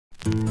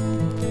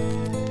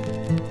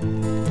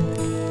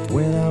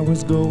When I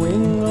was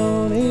going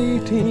on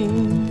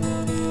 18,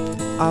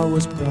 I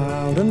was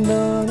proud and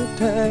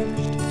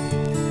unattached.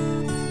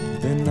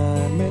 Then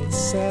I met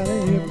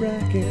Sally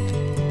Brackett,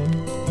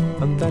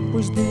 and that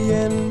was the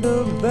end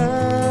of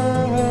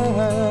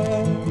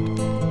that.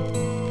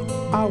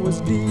 I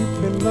was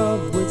deep in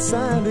love with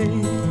Sally,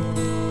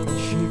 and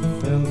she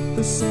felt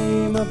the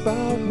same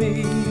about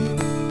me.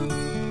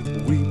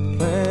 We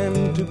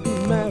planned to be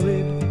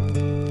married,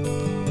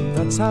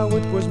 that's how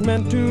it was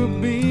meant to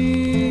be.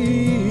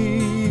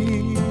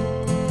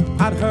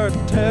 I'd heard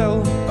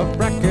tell of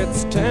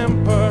Brackett's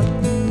temper,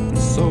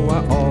 so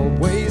I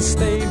always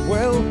stayed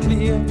well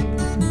clear.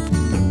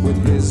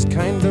 With his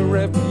kind of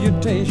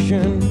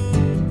reputation,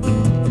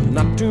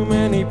 not too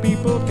many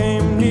people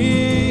came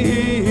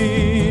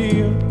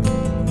near.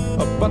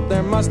 But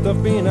there must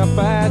have been a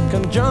bad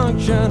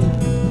conjunction,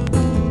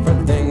 for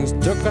things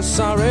took a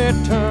sorry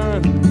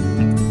turn.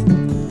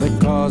 They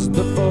caused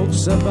the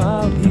folks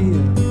about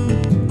here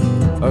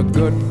a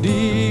good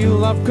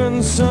deal of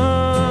concern.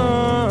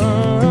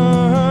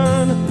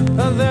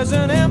 There's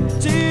an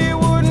empty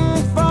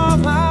wooden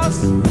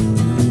farmhouse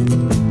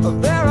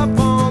there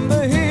upon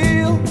the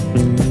hill.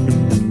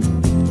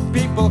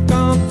 People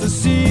come to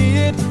see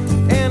it,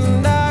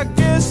 and I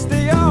guess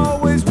they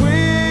always will.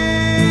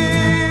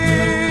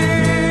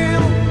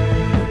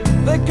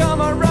 They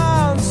come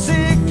around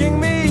seeking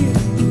me,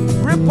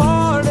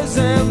 reporters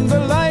and the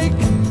like.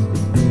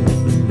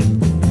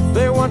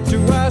 They want to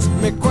ask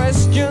me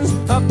questions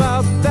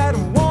about that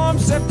warm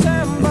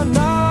September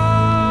night.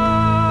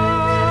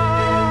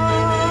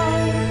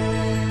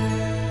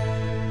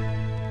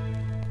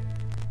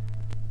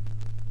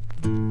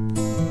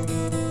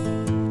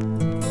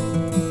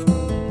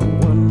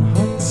 One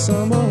hot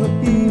summer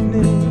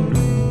evening,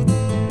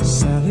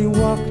 Sally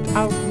walked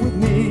out with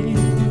me.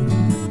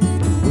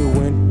 We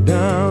went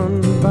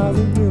down by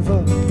the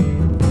river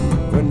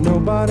where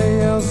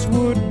nobody else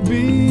would be.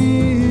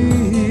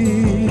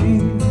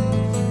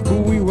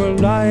 We were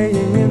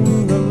lying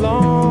in the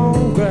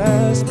long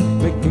grass,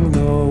 making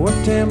no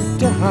attempt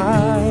to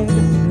hide.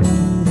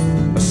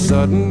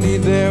 Suddenly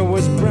there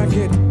was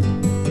Brackett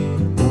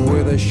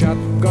with a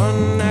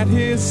shotgun at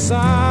his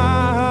side.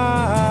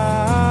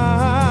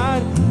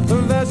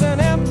 There's an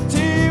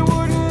empty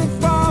wooden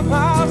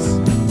farmhouse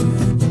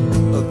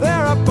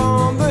there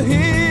upon the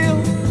hill.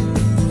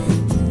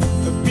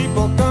 The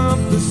people come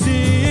to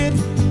see it,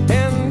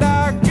 and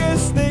I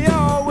guess they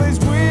always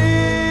will.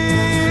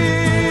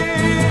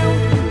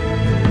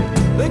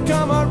 They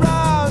come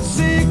around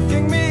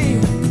seeking me,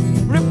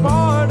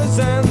 reporters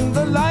and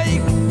the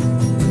like.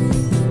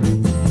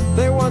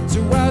 They want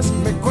to ask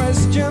me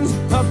questions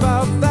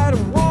about that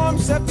warm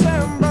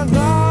September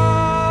night.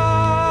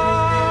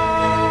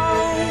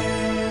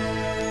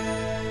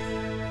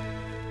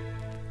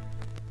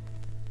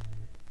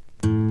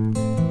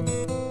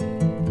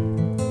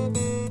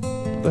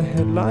 The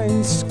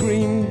headlines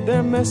screamed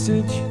their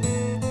message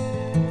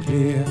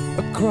clear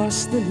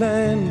across the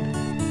land.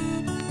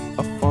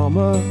 A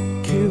farmer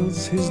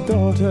kills his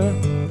daughter,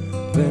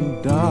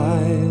 then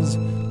dies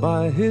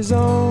by his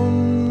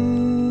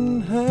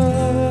own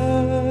hand.